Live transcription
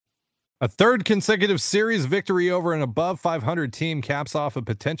A third consecutive series victory over an above 500 team caps off a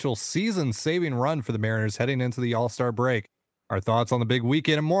potential season-saving run for the Mariners heading into the All-Star break. Our thoughts on the big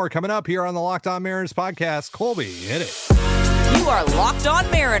weekend and more coming up here on the Locked On Mariners podcast. Colby, hit it. You are Locked On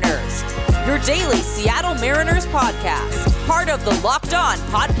Mariners, your daily Seattle Mariners podcast. Part of the Locked On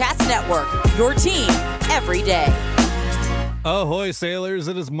Podcast Network, your team every day. Ahoy, sailors.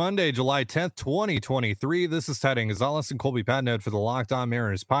 It is Monday, July 10th, 2023. This is Ted Gonzalez and Colby Patnode for the Locked On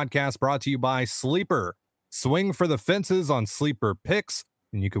Mariners podcast, brought to you by Sleeper. Swing for the fences on Sleeper Picks,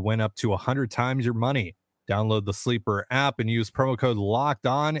 and you could win up to 100 times your money. Download the Sleeper app and use promo code Locked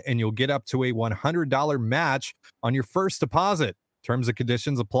On, and you'll get up to a $100 match on your first deposit. Terms and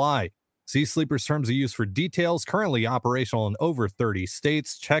conditions apply. See Sleeper's terms of use for details. Currently operational in over 30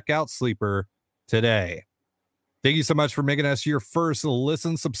 states. Check out Sleeper today. Thank you so much for making us your first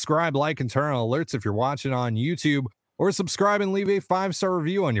listen. Subscribe, like, and turn on alerts if you're watching on YouTube, or subscribe and leave a 5-star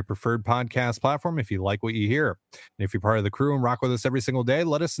review on your preferred podcast platform if you like what you hear. And if you're part of the crew and rock with us every single day,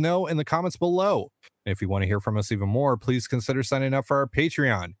 let us know in the comments below. And if you want to hear from us even more, please consider signing up for our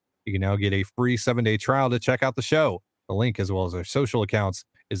Patreon. You can now get a free 7-day trial to check out the show. The link, as well as our social accounts,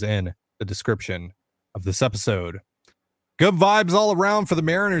 is in the description of this episode. Good vibes all around for the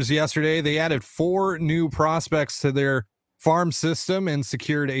Mariners yesterday. They added 4 new prospects to their farm system and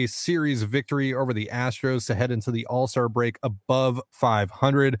secured a series victory over the Astros to head into the All-Star break above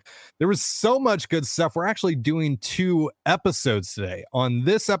 500. There was so much good stuff. We're actually doing 2 episodes today. On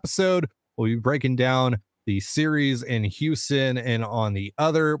this episode, we'll be breaking down the series in Houston, and on the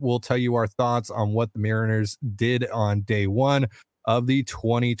other, we'll tell you our thoughts on what the Mariners did on day 1 of the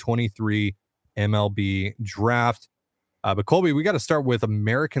 2023 MLB draft. But Colby, we got to start with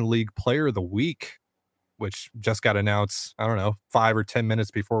American League Player of the Week, which just got announced, 5 or 10 minutes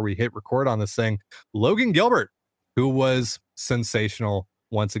before we hit record on this thing. Logan Gilbert, who was sensational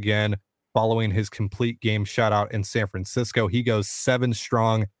once again, following his complete game shutout in San Francisco. He goes 7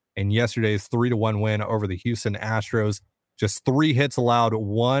 strong in yesterday's 3-1 win over the Houston Astros. Just 3 hits allowed,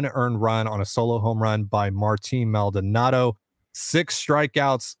 1 earned run on a solo home run by Martin Maldonado, 6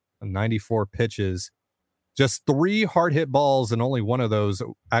 strikeouts, 94 pitches. Just 3 hard hit balls, and only one of those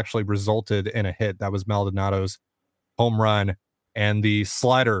actually resulted in a hit. That was Maldonado's home run. And the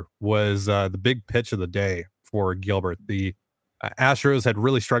slider was the big pitch of the day for Gilbert. The Astros had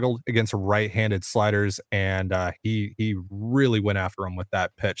really struggled against right-handed sliders, and he really went after him with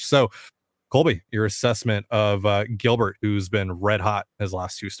that pitch. So, Colby, your assessment of Gilbert, who's been red hot his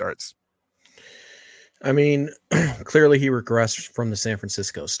last 2 starts. I mean, clearly he regressed from the San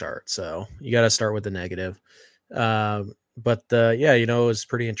Francisco start, so you got to start with the negative. But it was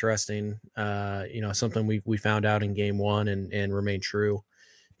pretty interesting. Something we found out in game 1 and remained true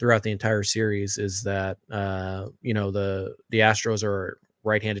throughout the entire series is that the Astros are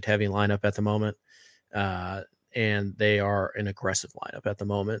right-handed heavy lineup at the moment, and they are an aggressive lineup at the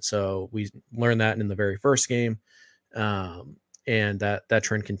moment. So we learned that in the very first game. And that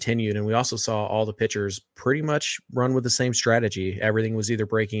trend continued. And we also saw all the pitchers pretty much run with the same strategy. Everything was either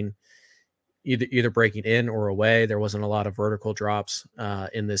breaking in or away. There wasn't a lot of vertical drops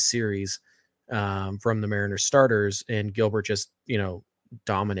in this series from the Mariners starters. And Gilbert just,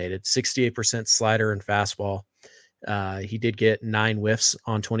 dominated. 68% slider and fastball. He did get 9 whiffs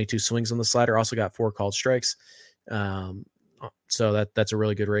on 22 swings on the slider. Also got 4 called strikes. So that's a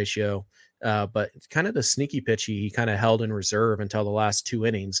really good ratio. But kind of the sneaky pitch he kind of held in reserve until the last 2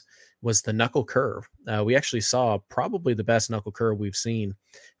 innings was the knuckle curve. We actually saw probably the best knuckle curve we've seen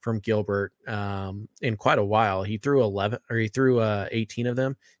from Gilbert in quite a while. He threw 18 of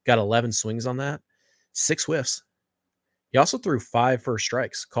them, got 11 swings on that, 6 whiffs. He also threw 5 first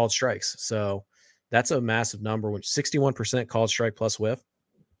strikes, called strikes. So that's a massive number, which 61% called strike plus whiff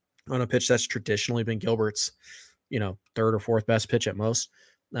on a pitch that's traditionally been Gilbert's, 3rd or 4th best pitch at most.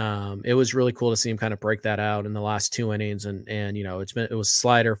 It was really cool to see him kind of break that out in the last 2 innings. And it was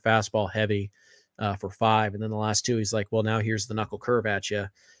slider, fastball heavy for 5. And then the last 2, he's like, well, now here's the knuckle curve at you,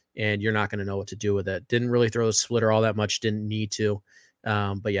 and you're not going to know what to do with it. Didn't really throw the splitter all that much. Didn't need to.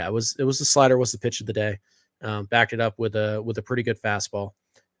 But yeah, it was the slider was the pitch of the day. Backed it up with a pretty good fastball.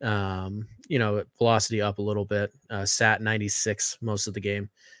 Velocity up a little bit, sat 96 most of the game.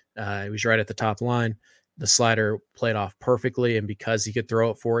 He was right at the top line. The slider played off perfectly, and because he could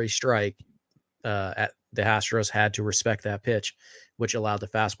throw it for a strike, the Astros had to respect that pitch, which allowed the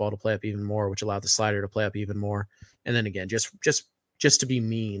fastball to play up even more, which allowed the slider to play up even more. And then again, just to be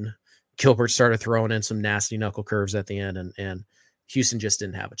mean, Gilbert started throwing in some nasty knuckle curves at the end, and Houston just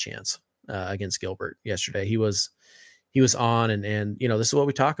didn't have a chance against Gilbert yesterday. He was on, and this is what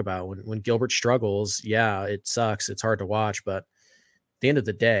we talk about when Gilbert struggles. Yeah, it sucks. It's hard to watch, but the end of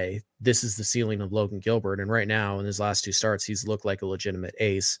the day, this is the ceiling of Logan Gilbert. And right now, in his last 2 starts, he's looked like a legitimate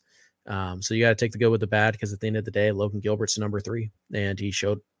ace. So you got to take the good with the bad, because at the end of the day, Logan Gilbert's number 3, and he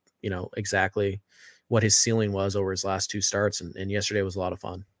showed, exactly what his ceiling was over his last 2 starts. And yesterday was a lot of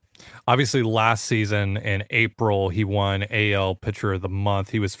fun. Obviously, last season in April, he won AL Pitcher of the Month.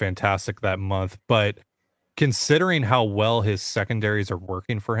 He was fantastic that month. But considering how well his secondaries are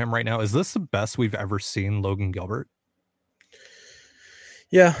working for him right now, is this the best we've ever seen Logan Gilbert?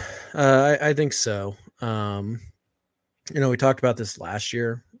 Yeah, I think so. We talked about this last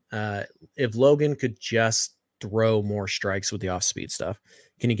year. If Logan could just throw more strikes with the off-speed stuff,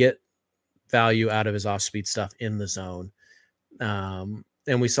 can he get value out of his off-speed stuff in the zone?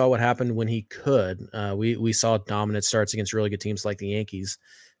 And we saw what happened when he could. We saw dominant starts against really good teams like the Yankees,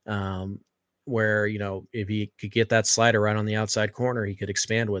 where, if he could get that slider right on the outside corner, he could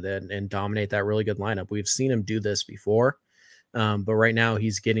expand with it and dominate that really good lineup. We've seen him do this before, but right now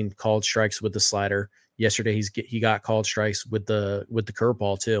he's getting called strikes with the slider. Yesterday he got called strikes with the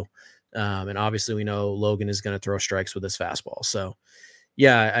curveball too, and obviously we know Logan is going to throw strikes with his fastball. So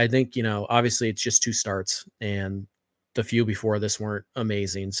yeah, I think obviously it's just 2 starts, and the few before this weren't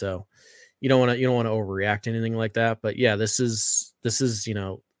amazing, so you don't want to overreact to anything like that. But yeah, this is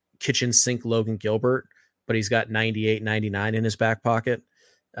kitchen sink Logan Gilbert, but he's got 98, 99 in his back pocket,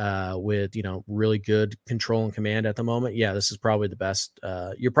 with really good control and command at the moment. Yeah, this is probably the best.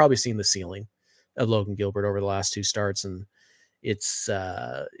 You're probably seeing the ceiling of Logan Gilbert over the last 2 starts, and it's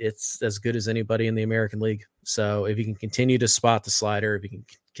as good as anybody in the American League. So if you can continue to spot the slider, if you can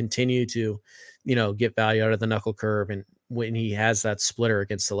continue to get value out of the knuckle curve, and when he has that splitter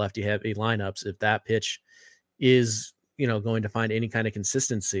against the lefty heavy lineups, if that pitch is going to find any kind of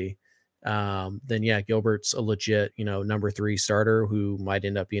consistency, then yeah, Gilbert's a legit number 3 starter who might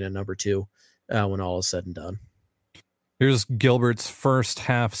end up being a number 2 when all is said and done. Here's Gilbert's first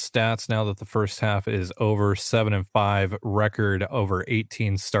half stats now that the first half is over. 7-5 record over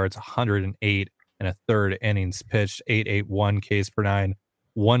 18 starts, 108 and a third innings pitched, 8.81 Ks per 9,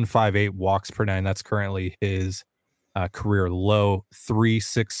 158 walks per 9. That's currently his career low.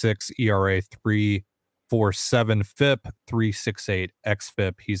 3.66 ERA, 3.47 FIP, 3.68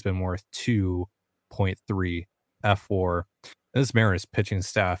 xFIP. He's been worth 2.3 F4. This Mariners pitching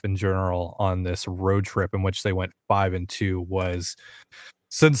staff in general on this road trip, in which they went 5-2, was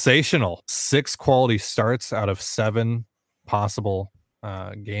sensational. 6 quality starts out of 7 possible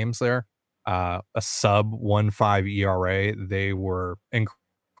games there. A sub 1.5 ERA. They were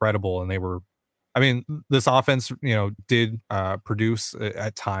incredible, and they were, this offense, did produce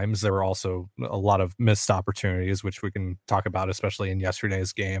at times. There were also a lot of missed opportunities, which we can talk about, especially in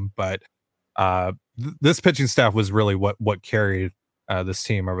yesterday's game. But this pitching staff was really what carried this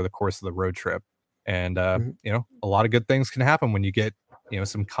team over the course of the road trip. And, a lot of good things can happen when you get,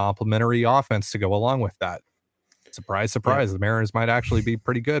 some complementary offense to go along with that. Surprise, surprise. Yeah. The Mariners might actually be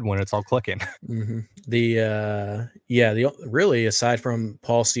pretty good when it's all clicking. Mm-hmm. Really, aside from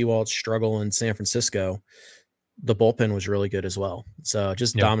Paul Sewald's struggle in San Francisco, the bullpen was really good as well. So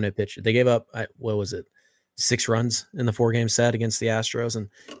just dominant pitch. They gave up, 6 runs in the 4-game set against the Astros. And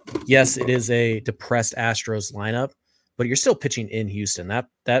yes, it is a depressed Astros lineup, but you're still pitching in Houston.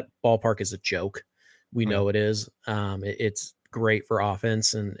 That ballpark is a joke. We know it is. It's great for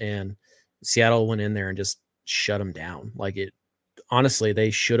offense, and Seattle went in there and just shut them down. Honestly,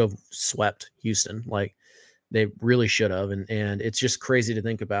 they should have swept Houston. They really should have. And it's just crazy to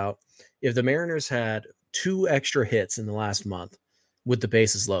think about, if the Mariners had 2 extra hits in the last month with the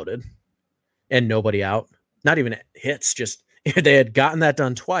bases loaded and nobody out, not even hits, just if they had gotten that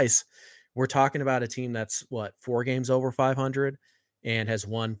done twice, we're talking about a team that's 4 games over 500 and has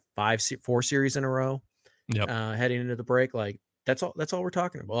won 4 series in a row. Heading into the break. That's all we're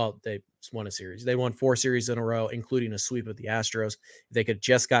talking about. Well, they won a series. They won 4 series in a row, including a sweep of the Astros. If they could have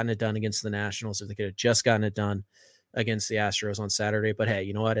just gotten it done against the Nationals, if they could have just gotten it done against the Astros on Saturday. But hey,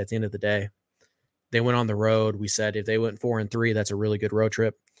 you know what? At the end of the day, they went on the road. We said if they went 4-3, that's a really good road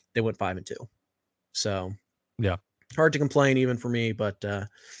trip. They went 5-2. So yeah, hard to complain even for me, but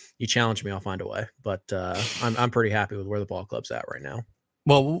you challenge me, I'll find a way. But I'm pretty happy with where the ball club's at right now.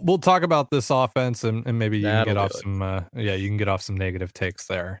 Well, we'll talk about this offense, and maybe you can get off some negative takes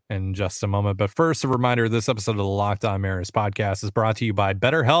there in just a moment. But first, a reminder, this episode of the Locked On Mariners podcast is brought to you by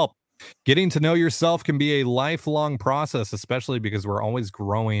BetterHelp. Getting to know yourself can be a lifelong process, especially because we're always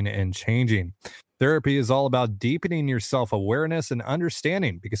growing and changing. Therapy is all about deepening your self-awareness and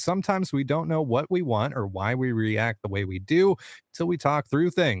understanding, because sometimes we don't know what we want or why we react the way we do until we talk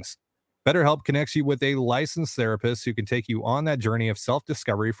through things. BetterHelp connects you with a licensed therapist who can take you on that journey of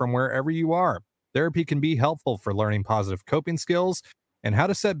self-discovery from wherever you are. Therapy can be helpful for learning positive coping skills, and how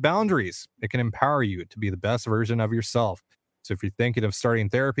to set boundaries. It can empower you to be the best version of yourself. So if you're thinking of starting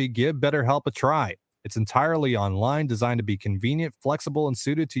therapy, give BetterHelp a try. It's entirely online, designed to be convenient, flexible, and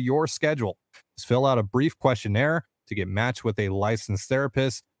suited to your schedule. Just fill out a brief questionnaire to get matched with a licensed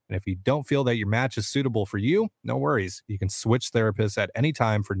therapist. And if you don't feel that your match is suitable for you, no worries. You can switch therapists at any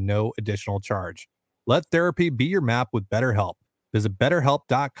time for no additional charge. Let therapy be your map with BetterHelp. Visit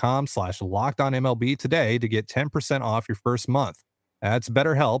betterhelp.com/lockedonmlb today to get 10% off your first month. That's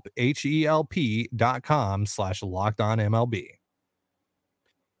BetterHelp, HELP.com/lockedonmlb.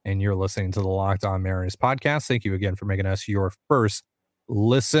 And you're listening to the Locked On Mariners podcast. Thank you again for making us your first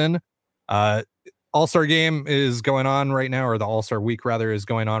listen. All-Star game is going on right now, or the All-Star week rather is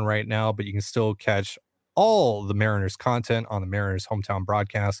going on right now, but you can still catch all the Mariners content on the Mariners hometown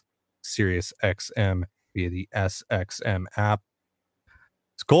broadcast, Sirius XM via the SXM app.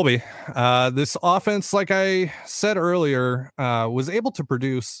 It's Colby. This offense, like I said earlier, was able to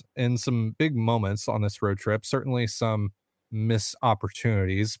produce in some big moments on this road trip. Certainly some missed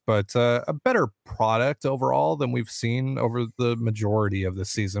opportunities, but a better product overall than we've seen over the majority of the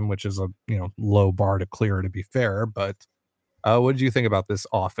season, which is a low bar to clear, to be fair. But what did you think about this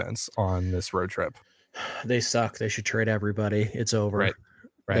offense on this road trip? They suck. They should trade everybody. It's over. Right.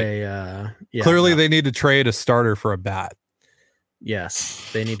 They clearly they need to trade a starter for a bat. Yes,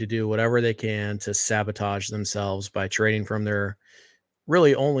 they need to do whatever they can to sabotage themselves by trading from their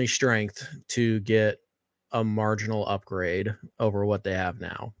really only strength to get a marginal upgrade over what they have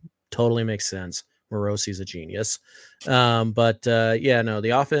now. Totally makes sense. Morosi's a genius. The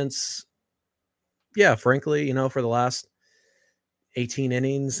offense, frankly, for the last 18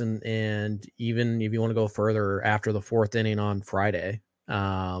 innings and even if you want to go further after the fourth inning on Friday,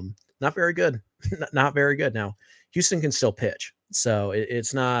 not very good. Not very good. Now, Houston can still pitch. So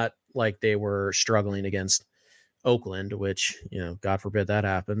it's not like they were struggling against Oakland, which, God forbid that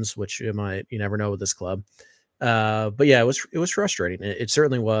happens, which you never know with this club. It was frustrating. It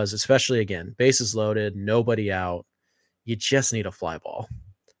certainly was, especially again, bases loaded, nobody out. You just need a fly ball,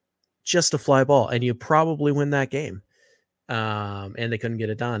 and you probably win that game. And they couldn't get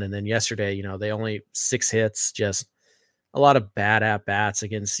it done. And then yesterday, they only 6 hits, just a lot of bad at bats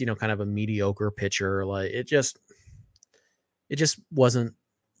against, kind of a mediocre pitcher. Like it just wasn't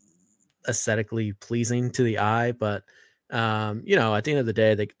aesthetically pleasing to the eye, but at the end of the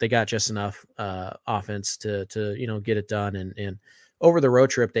day, they got just enough offense to get it done. And over the road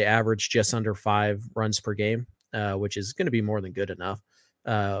trip, they averaged just under 5 runs per game, which is going to be more than good enough.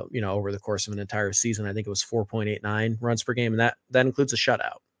 Over the course of an entire season, I think it was 4.89 runs per game, and that includes a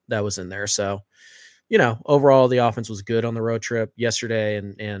shutout that was in there. So, overall the offense was good on the road trip yesterday,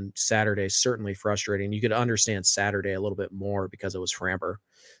 and Saturday certainly frustrating. You could understand Saturday a little bit more because it was Framber,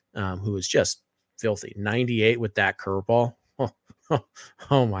 who was just filthy. 98 with that curveball.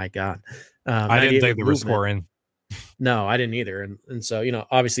 Oh my God. I didn't think they were scoring. No, I didn't either. And so,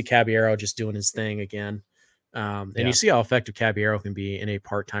 obviously Caballero just doing his thing again. You see how effective Caballero can be in a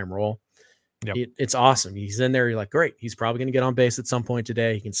part-time role. Yep. It's awesome. He's in there. You're like, great. He's probably going to get on base at some point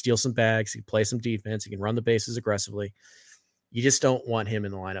today. He can steal some bags. He can play some defense. He can run the bases aggressively. You just don't want him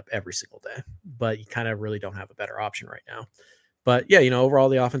in the lineup every single day, but you kind of really don't have a better option right now. But overall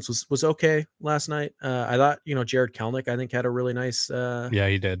the offense was okay last night. I thought, Jared Kelenic, I think, had a really nice,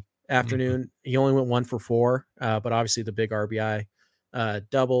 he did afternoon. Mm-hmm. He only went 1 for 4, but obviously the big RBI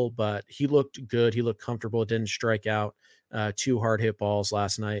double, but he looked good. He looked comfortable. Didn't strike out. 2 hard hit balls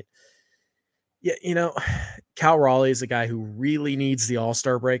last night. Yeah. Cal Raleigh is a guy who really needs the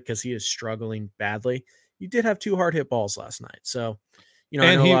All-Star break because he is struggling badly. You did have 2 hard hit balls last night. So,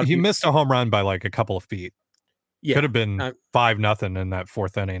 and he missed a home run by like a couple of feet. Yeah, could have been 5-0 in that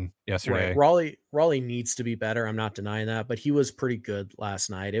 4th inning yesterday. Right. Raleigh needs to be better. I'm not denying that, but he was pretty good last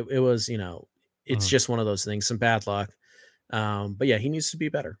night. It was, it's just one of those things, some bad luck. But he needs to be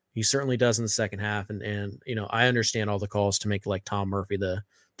better. He certainly does in the second half. And I understand all the calls to make like Tom Murphy the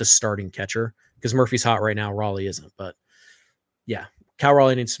starting catcher because Murphy's hot right now. Raleigh isn't, but Cal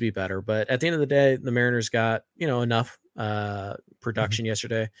Raleigh needs to be better. But at the end of the day, the Mariners got, enough production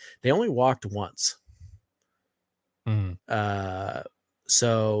yesterday. They only walked once.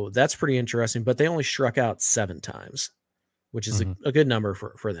 So that's pretty interesting, but they only struck out 7 times, which is a good number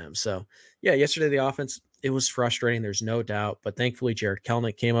for them. So yesterday, the offense, it was frustrating. There's no doubt, but thankfully Jared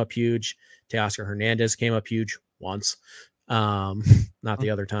Kelenic came up huge. Teoscar Hernandez came up huge once, not the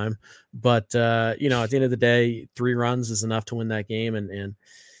other time, but at the end of the day, 3 runs is enough to win that game. And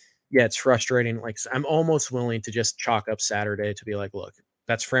it's frustrating. Like I'm almost willing to just chalk up Saturday to be like, look,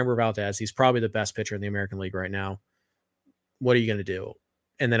 that's Framber Valdez. He's probably the best pitcher in the American League right now. What are you going to do?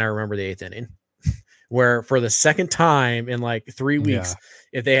 And then I remember the 8th inning where for the second time in like 3 weeks,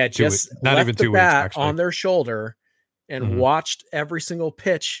 if they had just not left even the 2 weeks, bat actually, on their shoulder and Mhm. watched every single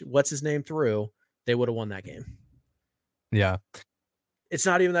pitch, what's his name threw, they would have won that game. Yeah. It's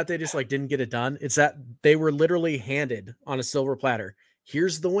not even that they just like didn't get it done. It's that they were literally handed on a silver platter.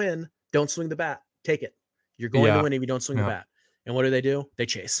 Here's the win. Don't swing the bat. Take it. You're going to win if you don't swing the bat. And what do? They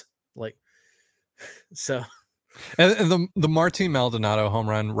chase. Like, so. And the Martin Maldonado home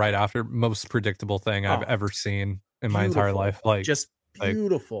run right after, most predictable thing I've ever seen in my entire life. Like, just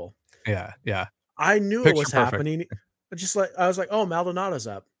beautiful. Like, yeah. I knew it was happening. But just like, I was like, oh, Maldonado's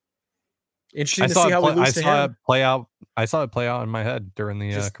up. Interesting to see how we lose to him. I saw it play out in my head during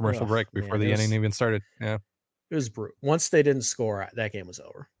the commercial break before the inning even started. Yeah, it was brutal. Once they didn't score, that game was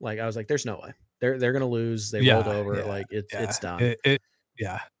over. Like, I was like, "There's no way they're gonna lose." They rolled over. Yeah, like it's done.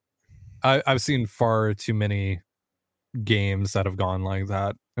 I've seen far too many games that have gone like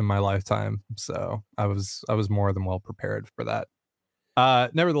that in my lifetime, so I was more than well prepared for that.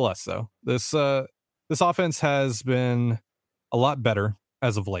 Nevertheless, though, this offense has been a lot better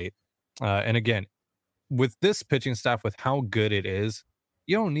as of late. And again, with this pitching staff, with how good it is,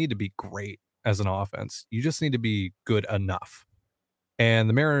 you don't need to be great as an offense. You just need to be good enough. And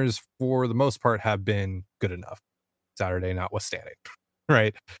the Mariners, for the most part, have been good enough, Saturday notwithstanding.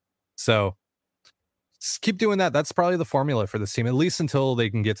 Right? So just keep doing that. That's probably the formula for this team, at least until they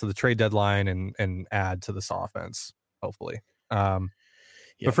can get to the trade deadline and add to this offense, hopefully. But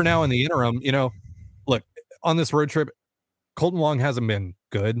for now, in the interim, look, on this road trip, Colton Wong hasn't been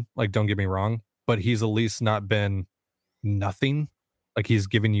good. Like, don't get me wrong, but he's at least not been nothing. Like, he's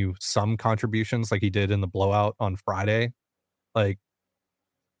given you some contributions like he did in the blowout on Friday. Like,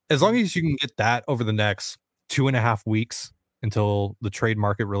 as long as you can get that over the next 2.5 weeks until the trade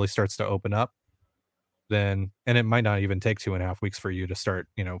market really starts to open up, then, and it might not even take 2.5 weeks for you to start,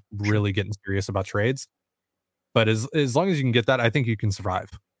 really getting serious about trades. But as long as you can get that, I think you can survive.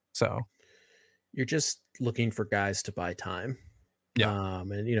 So you're just looking for guys to buy time. Yeah.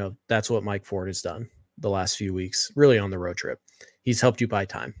 And that's what Mike Ford has done the last few weeks, really on the road trip. He's helped you buy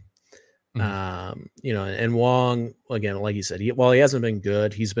time. Mm-hmm. And Wong, again, like you said, while he hasn't been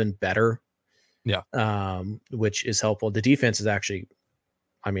good, he's been better. Yeah. Which is helpful. The defense is actually,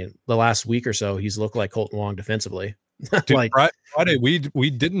 the last week or so, he's looked like Colton Wong defensively. Dude, like Friday, we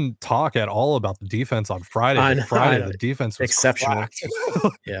didn't talk at all about the defense on Friday. Friday, the defense was exceptional.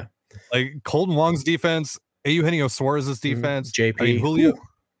 Yeah. Like Colton Wong's defense, Eugenio Suarez's defense, JP. Julio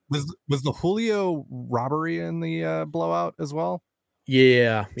was the Julio robbery in the blowout as well.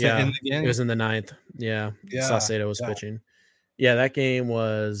 Yeah. It was in the 9th. Yeah. Saucedo was pitching. Yeah, that game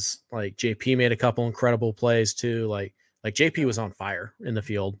was like JP made a couple incredible plays too. Like JP was on fire in the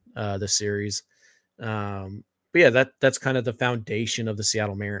field this series. But yeah, that's kind of the foundation of the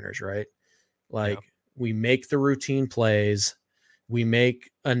Seattle Mariners, right? Like we make the routine plays, we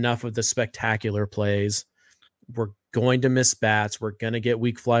make enough of the spectacular plays. We're going to miss bats, we're going to get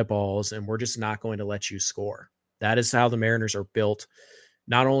weak fly balls, and we're just not going to let you score. That is how the Mariners are built,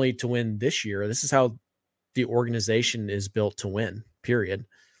 not only to win this year. This is how the organization is built to win, period.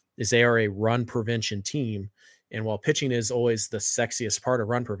 Is they are a run prevention team. And while pitching is always the sexiest part of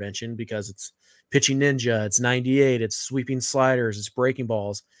run prevention because it's pitching ninja, it's 98, it's sweeping sliders, it's breaking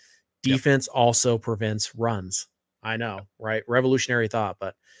balls, defense also prevents runs. I know, right? Revolutionary thought,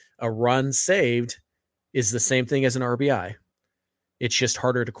 but a run saved is the same thing as an RBI. It's just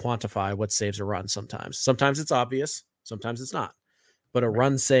harder to quantify what saves a run sometimes. Sometimes it's obvious, sometimes it's not. But a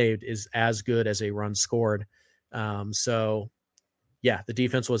run saved is as good as a run scored. So, yeah, the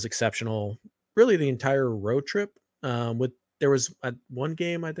defense was exceptional. Really, the entire road trip. There was one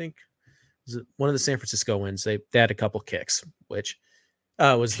game, I think, was it one of the San Francisco wins. They had a couple kicks, which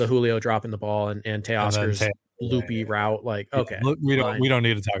was the Julio dropping the ball and Teoscar's loopy route. Like, okay, we don't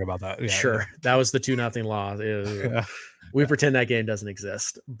need to talk about that. Yeah, sure, that was the 2-0 loss. We pretend that game doesn't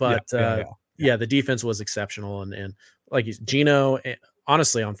exist, but the defense was exceptional and like Gino.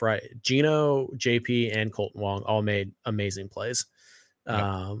 Honestly, on Friday, Gino, JP, and Colton Wong all made amazing plays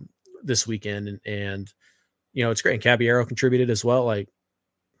this weekend, and it's great. And Caballero contributed as well. Like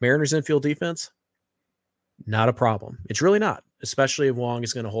Mariners infield defense, not a problem. It's really not, especially if Wong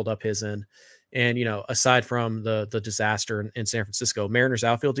is going to hold up his end. And aside from the disaster in San Francisco, Mariners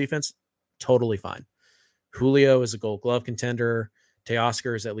outfield defense totally fine. Julio is a Gold Glove contender.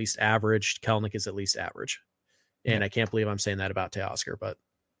 Teoscar is at least average. Kelenic is at least average. And I can't believe I'm saying that about Teoscar, but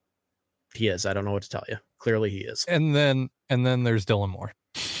he is. I don't know what to tell you. Clearly he is. And then there's Dylan Moore.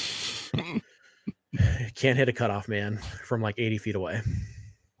 Can't hit a cutoff man from like 80 feet away.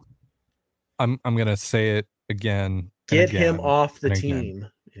 I'm going to say it again. Get him off the team.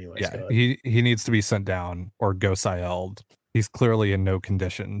 Anyways, Yeah, go ahead. he needs to be sent down or go IL'd. He's clearly in no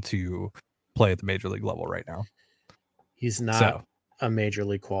condition to play at the major league level right now. He's not So a major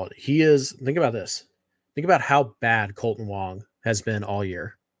league quality. He is. Think about this. Think about how bad Colton Wong has been all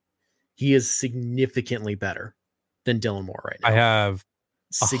year. He is significantly better than Dylan Moore right now. I have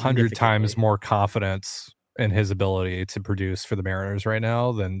 100 times Significantly. more confidence in his ability to produce for the Mariners right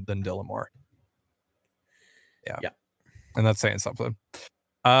now than Dylan Moore. Yeah. And that's saying something.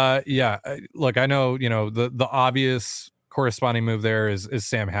 Yeah. Look, I know, you know, the obvious corresponding move there is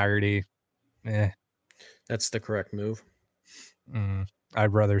Sam Haggerty. That's the correct move.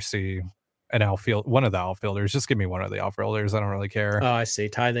 I'd rather see one of the outfielders. Just give me one of the outfielders. I don't really care. Oh, I see.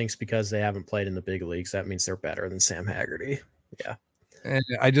 Ty thinks because they haven't played in the big leagues, that means they're better than Sam Haggerty. Yeah. And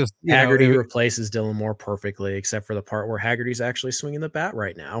I just Haggerty replaces Dylan Moore perfectly, except for the part where Haggerty's actually swinging the bat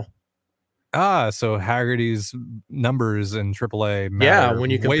right now. So Haggerty's numbers in AAA matter. Yeah,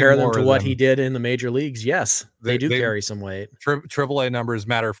 when you compare them to what he did in the major leagues, yes, they do carry some weight. AAA numbers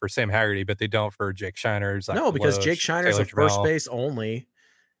matter for Sam Haggerty, but they don't for Jake Shiner. No, because Jake Shiner's a first base only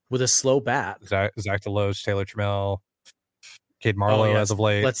with a slow bat. Zach Deloge, Taylor Trammell, Cade Marlowe as of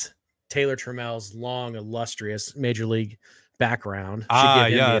late. Taylor Trammell's long, illustrious major league background should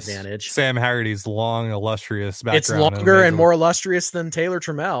give him the advantage. Sam Haggerty's long, illustrious background. It's longer and more illustrious than Taylor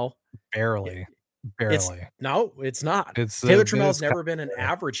Trammell. Barely. No, it's not. Taylor Trammell's never been an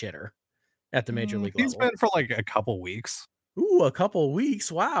average hitter at the major league level. He's been for like a couple weeks. Ooh, a couple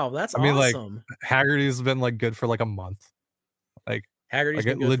weeks. Wow, that's awesome. Like Haggerty's been like good for like a month. Like Haggerty's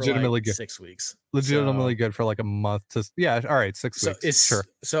been good legitimately for like 6 weeks. Legitimately good for like a month to all right, 6 weeks. Sure.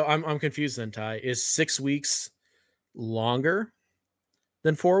 So I'm confused then, Ty. Is 6 weeks longer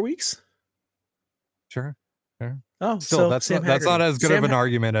than 4 weeks? Sure. Oh, still, that's not as good of an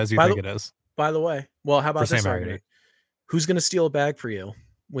argument as you think it is. By the way, well, how about this argument? Who's going to steal a bag for you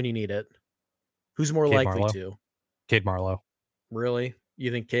when you need it? Who's more likely to? Cade Marlowe. Really?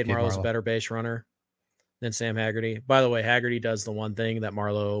 You think Cade Marlowe's a better base runner than Sam Haggerty? By the way, Haggerty does the one thing that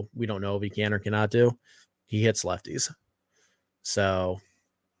Marlowe, we don't know if he can or cannot do. He hits lefties. So,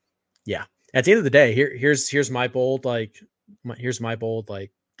 yeah. At the end of the day, here's my bold thought.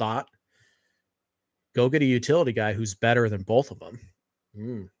 Go get a utility guy who's better than both of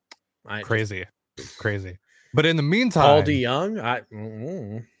them. Crazy. But in the meantime, Paul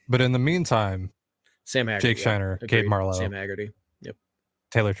DeYoung. But in the meantime, Sam Haggerty, Jake Shiner, Cade Marlowe, Sam Haggerty, yep,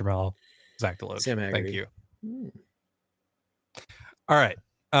 Taylor Trammell, Zach Deloge. Sam Haggerty. Thank you. All right,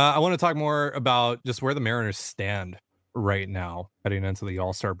 I want to talk more about just where the Mariners stand right now, heading into the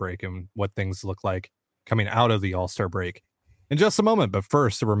All-Star break, and what things look like coming out of the All-Star break in just a moment. But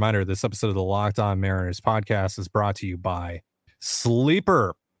first, a reminder: this episode of the Locked On Mariners podcast is brought to you by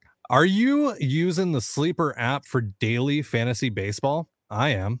Sleeper. Are you using the Sleeper app for daily fantasy baseball? I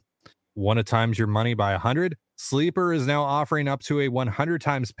am. Want to times your money by 100? Sleeper is now offering up to a 100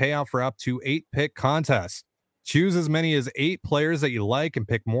 times payout for up to 8 pick contests. Choose as many as 8 players that you like and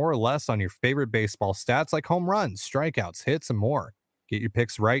pick more or less on your favorite baseball stats like home runs, strikeouts, hits, and more. Get your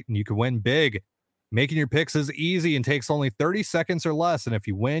picks right and you can win big. Making your picks is easy and takes only 30 seconds or less. And if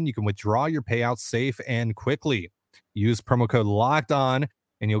you win, you can withdraw your payouts safe and quickly. Use promo code LOCKED ON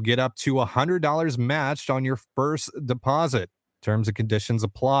and you'll get up to $100 matched on your first deposit. Terms and conditions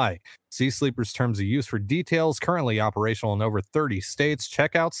apply. See Sleeper's terms of use for details. Currently operational in over 30 states.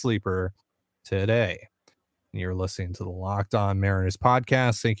 Check out Sleeper today. You're listening to the Locked On Mariners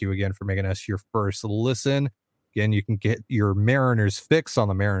podcast. Thank you again for making us your first listen. Again, you can get your Mariners fix on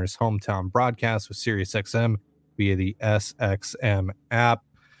the Mariners hometown broadcast with SiriusXM via the SXM app.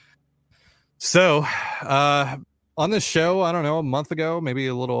 So, on this show, I don't know, a month ago, maybe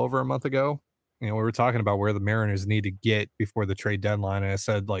a little over a month ago, we were talking about where the Mariners need to get before the trade deadline. And I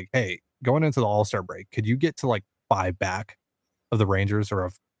said, like, hey, going into the All-Star break, could you get to like 5 back of the Rangers or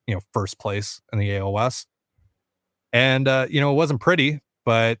of, first place in the AOS? And, it wasn't pretty,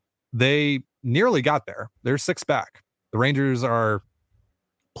 but they nearly got there. They're 6 back. The Rangers are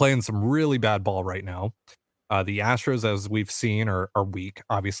playing some really bad ball right now. The Astros, as we've seen, are weak.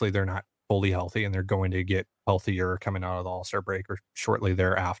 Obviously, they're not fully healthy, and they're going to get healthier coming out of the All-Star break or shortly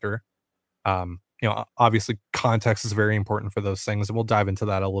thereafter. Obviously context is very important for those things, and we'll dive into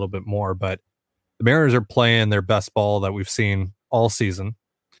that a little bit more, but the Mariners are playing their best ball that we've seen all season.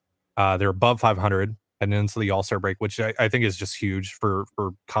 They're above 500 and into the All-Star break, which I think is just huge for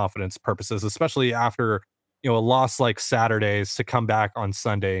confidence purposes, especially after, a loss like Saturday's, to come back on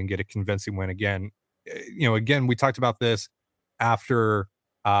Sunday and get a convincing win again. Again, we talked about this after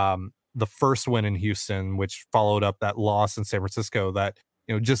the first win in Houston, which followed up that loss in San Francisco, that,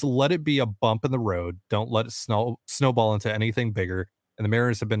 just let it be a bump in the road. Don't let it snowball into anything bigger. And the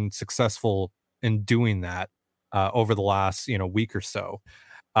Mariners have been successful in doing that over the last, week or so.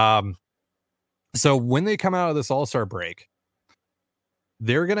 So when they come out of this All-Star break,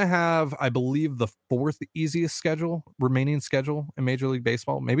 they're going to have, I believe, the fourth easiest remaining schedule in Major League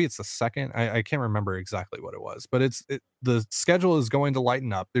Baseball. Maybe it's the second. I can't remember exactly what it was, but the schedule is going to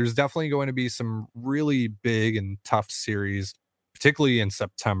lighten up. There's definitely going to be some really big and tough series, particularly in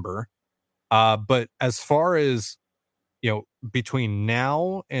September. But as far as, between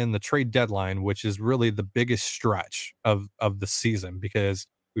now and the trade deadline, which is really the biggest stretch of the season, because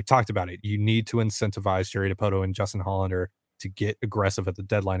we've talked about it, you need to incentivize Jerry Dipoto and Justin Hollander to get aggressive at the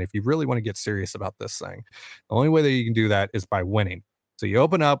deadline if you really want to get serious about this thing. The only way that you can do that is by winning. So you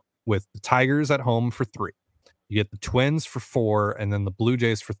open up with the Tigers at home for 3. You get the Twins for 4, and then the Blue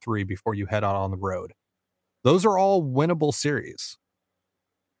Jays for 3 before you head out on the road. Those are all winnable series.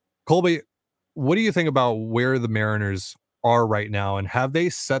 Colby, what do you think about where the Mariners are right now, and have they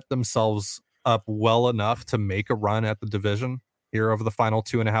set themselves up well enough to make a run at the division here over the final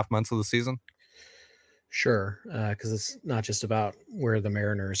 2.5 months of the season? Sure, because it's not just about where the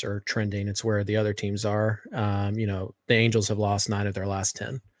Mariners are trending; it's where the other teams are. The Angels have lost 9 of their last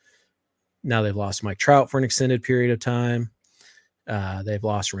 10. Now they've lost Mike Trout for an extended period of time. They've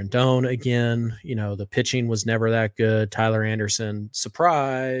lost Rendon again. The pitching was never that good. Tyler Anderson,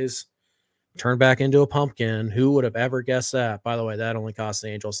 surprise, turned back into a pumpkin. Who would have ever guessed that? By the way, that only cost the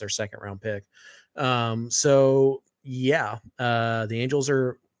Angels their 2nd-round pick. The Angels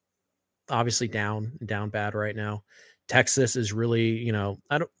are obviously down bad right now. Texas is really,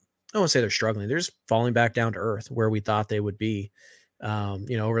 I don't want to say they're struggling. They're just falling back down to earth where we thought they would be.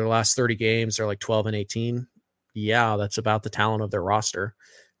 Over the last 30 games, they're like 12-18. Yeah, that's about the talent of their roster.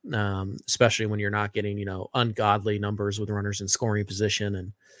 Especially when you're not getting, ungodly numbers with runners in scoring position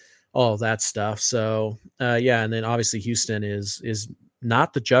and all of that stuff. So, and then obviously Houston is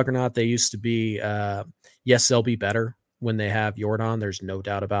not the juggernaut they used to be. Yes, they'll be better when they have Yordan. There's no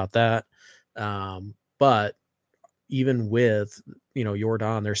doubt about that. But even with,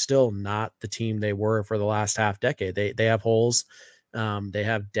 Yordan, they're still not the team they were for the last half decade. They have holes. They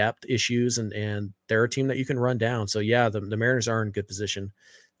have depth issues, and they're a team that you can run down. So yeah, the Mariners are in good position.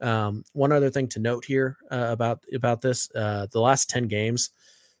 One other thing to note here about this, the last 10 games,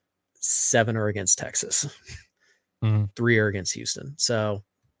 7 are against Texas, 3 are against Houston. So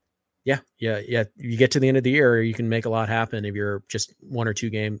yeah. You get to the end of the year, you can make a lot happen if you're just 1 or 2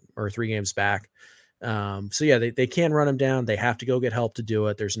 game or 3 games back. They can run them down. They have to go get help to do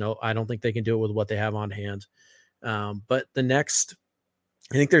it. I don't think they can do it with what they have on hand. But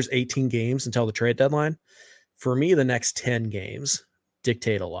I think there's 18 games until the trade deadline. For me, the next 10 games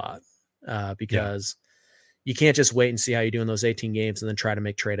dictate a lot because you can't just wait and see how you do in those 18 games and then try to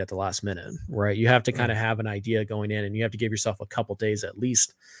make trade at the last minute, right? You have to kind of have an idea going in, and you have to give yourself a couple days at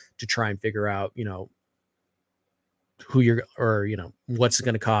least to try and figure out, what's it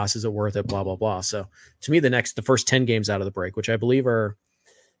going to cost? Is it worth it? Blah, blah, blah. So to me, the first 10 games out of the break, which I believe are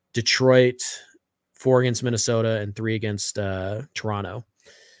Detroit, 4 against Minnesota, and 3 against Toronto.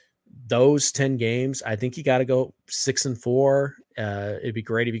 Those 10 games, I think you got to go 6-4. It'd be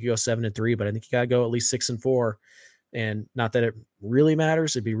great if you could go 7-3, but I think you got to go at least 6-4. And not that it really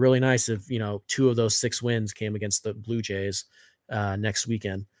matters. It'd be really nice if, 2 of those 6 wins came against the Blue Jays next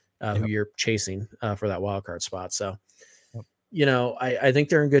weekend, who you're chasing for that wild card spot. So, I think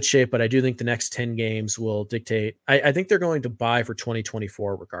they're in good shape, but I do think the next 10 games will dictate. I think they're going to buy for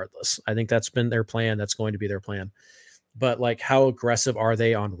 2024 regardless. I think that's been their plan. That's going to be their plan. But like, how aggressive are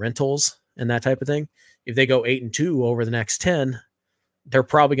they on rentals and that type of thing? If they go 8-2 over the next 10, they're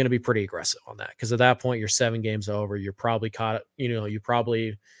probably going to be pretty aggressive on that. Because at that point, you're 7 games over. You're probably caught, you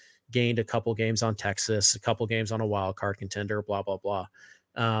probably gained a couple games on Texas, a couple games on a wild card contender, blah, blah, blah.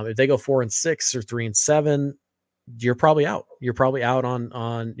 If they go 4-6 or 3-7, you're probably out. You're probably out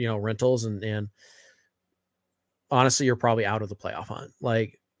on rentals, and honestly, you're probably out of the playoff hunt.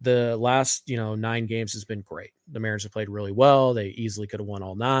 Like, the last 9 games has been great. The Mariners have played really well. They easily could have won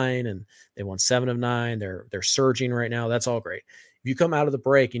all 9, and they won 7 of 9. They're surging right now. That's all great. If you come out of the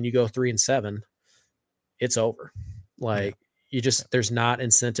break and you go 3-7, it's over. Like, there's not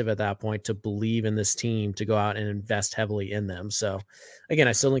incentive at that point to believe in this team to go out and invest heavily in them. So again,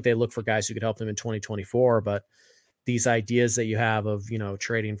 I still think they look for guys who could help them in 2024, but these ideas that you have of,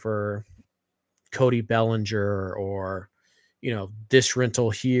 trading for Cody Bellinger or, this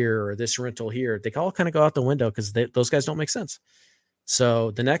rental here or this rental here, they all kind of go out the window because those guys don't make sense. So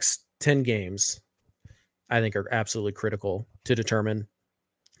the next 10 games, I think, are absolutely critical to determine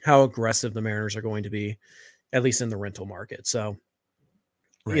how aggressive the Mariners are going to be, at least in the rental market. So,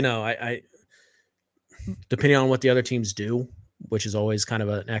 I depending on what the other teams do, which is always kind of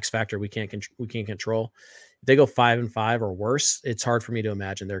an X factor we can't control. If they go 5-5 or worse, it's hard for me to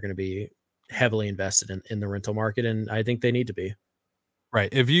imagine they're going to be heavily invested in the rental market, and I think they need to be. Right.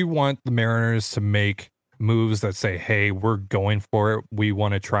 If you want the Mariners to make moves that say, hey, we're going for it, we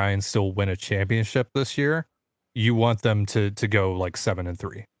want to try and still win a championship this year, you want them to go like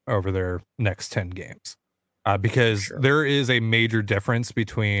 7-3 over their next 10 games. Because there is a major difference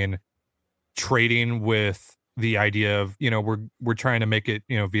between trading with the idea of, we're trying to make it,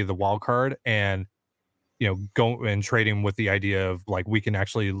 via the wild card, and, go and trading with the idea of like, we can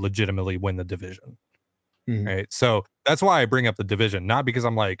actually legitimately win the division. Right. So that's why I bring up the division, not because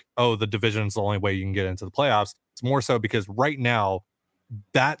I'm like, oh, the division is the only way you can get into the playoffs. It's more so because right now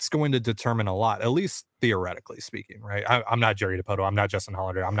that's going to determine a lot, at least theoretically speaking. Right. I'm not Jerry Dipoto. I'm not Justin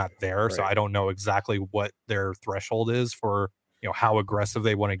Hollander. I'm not there. Right. So I don't know exactly what their threshold is for, how aggressive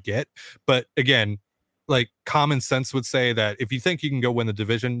they want to get. But again, like common sense would say that if you think you can go win the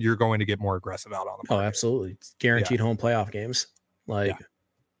division, you're going to get more aggressive out on the market. Oh, absolutely. It's guaranteed home playoff games.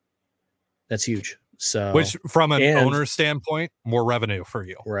 That's huge. So, which from an owner standpoint, more revenue for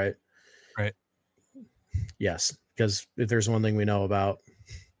you. Right. Yes. Because if there's one thing we know about,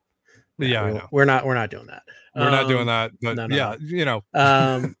 I know. We're not doing that. We're not doing that. But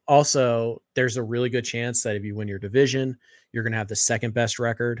no. Also, there's a really good chance that if you win your division, you're going to have the second best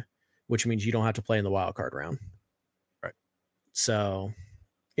record, which means you don't have to play in the wild card round. Right. So,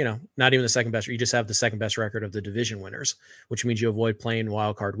 not even the second best. You just have the second best record of the division winners, which means you avoid playing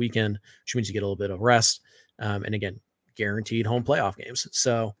wild card weekend, which means you get a little bit of rest. And again, guaranteed home playoff games.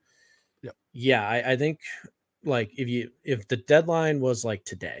 So, I think like if the deadline was like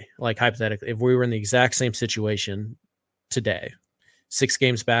today, like hypothetically, if we were in the exact same situation today, 6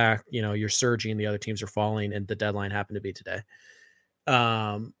 games back, you're surging, the other teams are falling, and the deadline happened to be today.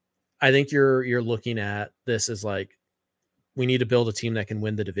 I think you're looking at this as like, we need to build a team that can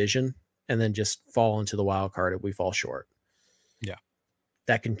win the division and then just fall into the wild card if we fall short. Yeah.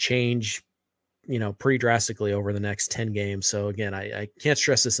 That can change, pretty drastically over the next 10 games. So again, I can't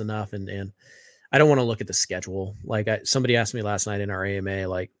stress this enough. And I don't want to look at the schedule. Like somebody asked me last night in our AMA,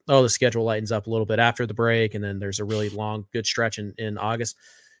 like, oh, the schedule lightens up a little bit after the break, and then there's a really long, good stretch in August.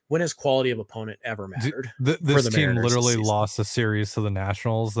 When has quality of opponent ever mattered? This team literally lost a series to the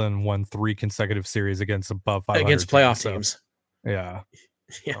Nationals, then won 3 consecutive series against above 500 against playoff teams. Yeah.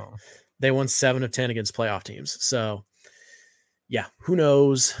 Oh. They won 7 of 10 against playoff teams. So who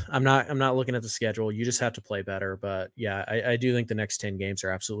knows? I'm not looking at the schedule. You just have to play better. But I do think the next 10 games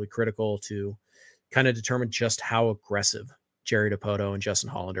are absolutely critical to kind of determine just how aggressive Jerry Dipoto and Justin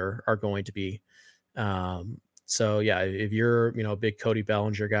Hollander are going to be. So if you're, a big Cody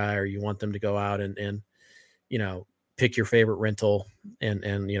Bellinger guy, or you want them to go out and pick your favorite rental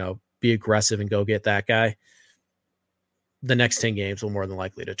and be aggressive and go get that guy, the next 10 games will more than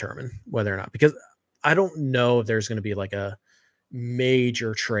likely determine whether or not, because I don't know if there's going to be like a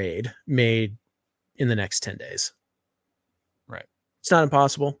major trade made in the next 10 days. Right. It's not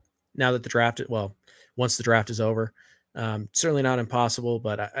impossible now that once the draft is over. Certainly not impossible,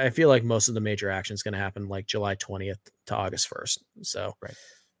 but I feel like most of the major action is going to happen like July 20th to August 1st. So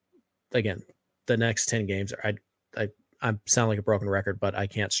again, the next 10 games I sound like a broken record, but I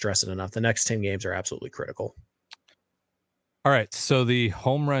can't stress it enough. The next 10 games are absolutely critical. All right. So the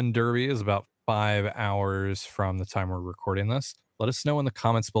home run derby is about 5 hours from the time we're recording this. Let us know in the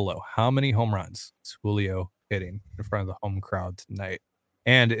comments below, how many home runs is Julio hitting in front of the home crowd tonight?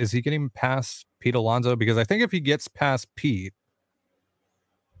 And is he getting past Pete Alonso? Because I think if he gets past Pete,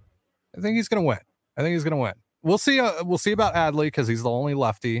 I think he's going to win. We'll see. We'll see about Adley, because he's the only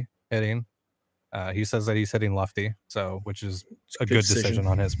lefty hitting. He says that he's hitting lefty, which is a good decision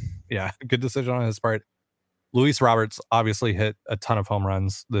on his. Yeah, good decision on his part. Luis Roberts obviously hit a ton of home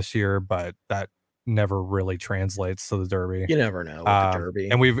runs this year, but that never really translates to the Derby. You never know with the Derby,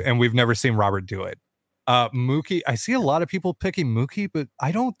 and we've never seen Robert do it. Mookie, I see a lot of people picking Mookie, but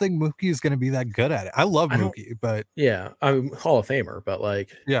I don't think Mookie is going to be that good at it. I love Mookie, but I'm Hall of Famer, but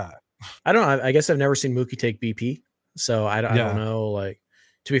like, I don't know. I guess I've never seen Mookie take BP, so I don't know. Like,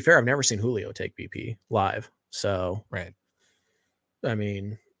 to be fair, I've never seen Julio take BP live. So, I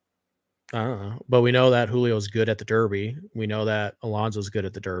mean, I don't know, but we know that Julio's good at the Derby. We know that Alonso's good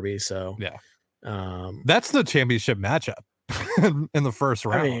at the Derby. So that's the championship matchup in the first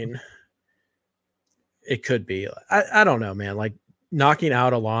round. I mean, it could be. I don't know, man. Like, knocking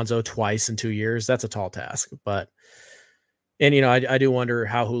out Alonso twice in 2 years, that's a tall task. But, and I do wonder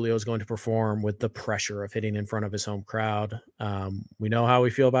how Julio is going to perform with the pressure of hitting in front of his home crowd. We know how we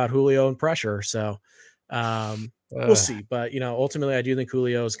feel about Julio and pressure, so we'll see. But ultimately, I do think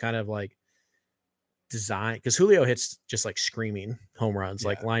Julio is kind of like design, because Julio hits just like screaming home runs,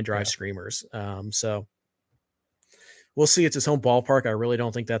 like line drive screamers. So we'll see. It's his home ballpark. I really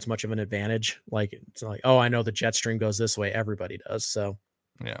don't think that's much of an advantage. Like, it's like, oh, I know the jet stream goes this way. Everybody does. So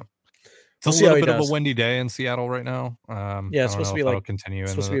yeah, it's a little bit of a windy day in Seattle right now. Yeah, it's supposed to be like continue.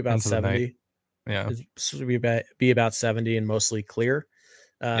 It's supposed to be about 70. Yeah, it's supposed to be about 70 and mostly clear.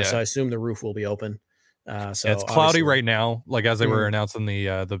 So I assume the roof will be open. So it's cloudy right now. Like as they were announcing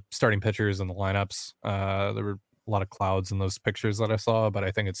the starting pitchers and the lineups, there were a lot of clouds in those pictures that I saw, but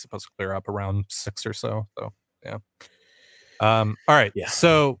I think it's supposed to clear up around 6 or so. So yeah. All right. Yeah.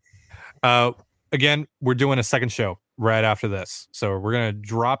 So again, we're doing a second show right after this. So we're gonna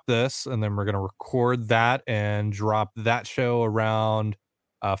drop this and then we're gonna record that and drop that show around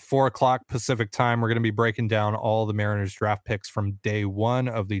 4 o'clock Pacific time. We're going to be breaking down all the Mariners draft picks from day one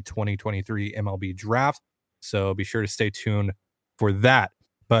of the 2023 MLB draft. So be sure to stay tuned for that.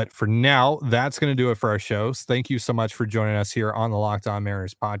 But for now, that's going to do it for our shows. Thank you so much for joining us here on the Locked On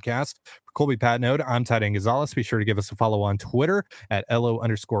Mariners podcast. For Colby Patnode, I'm Titan Gonzalez. Be sure to give us a follow on Twitter at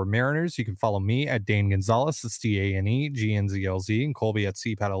LO_Mariners. You can follow me at Dane Gonzalez. That's DANEGNZLZ, and Colby at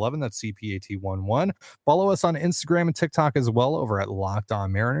CPAT11. That's CPAT11. Follow us on Instagram and TikTok as well over at Locked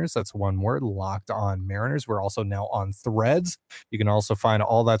On Mariners. That's one word, Locked On Mariners. We're also now on Threads. You can also find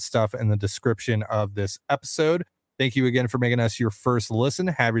all that stuff in the description of this episode. Thank you again for making us your first listen.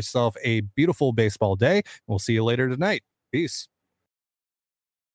 Have yourself a beautiful baseball day. We'll see you later tonight. Peace.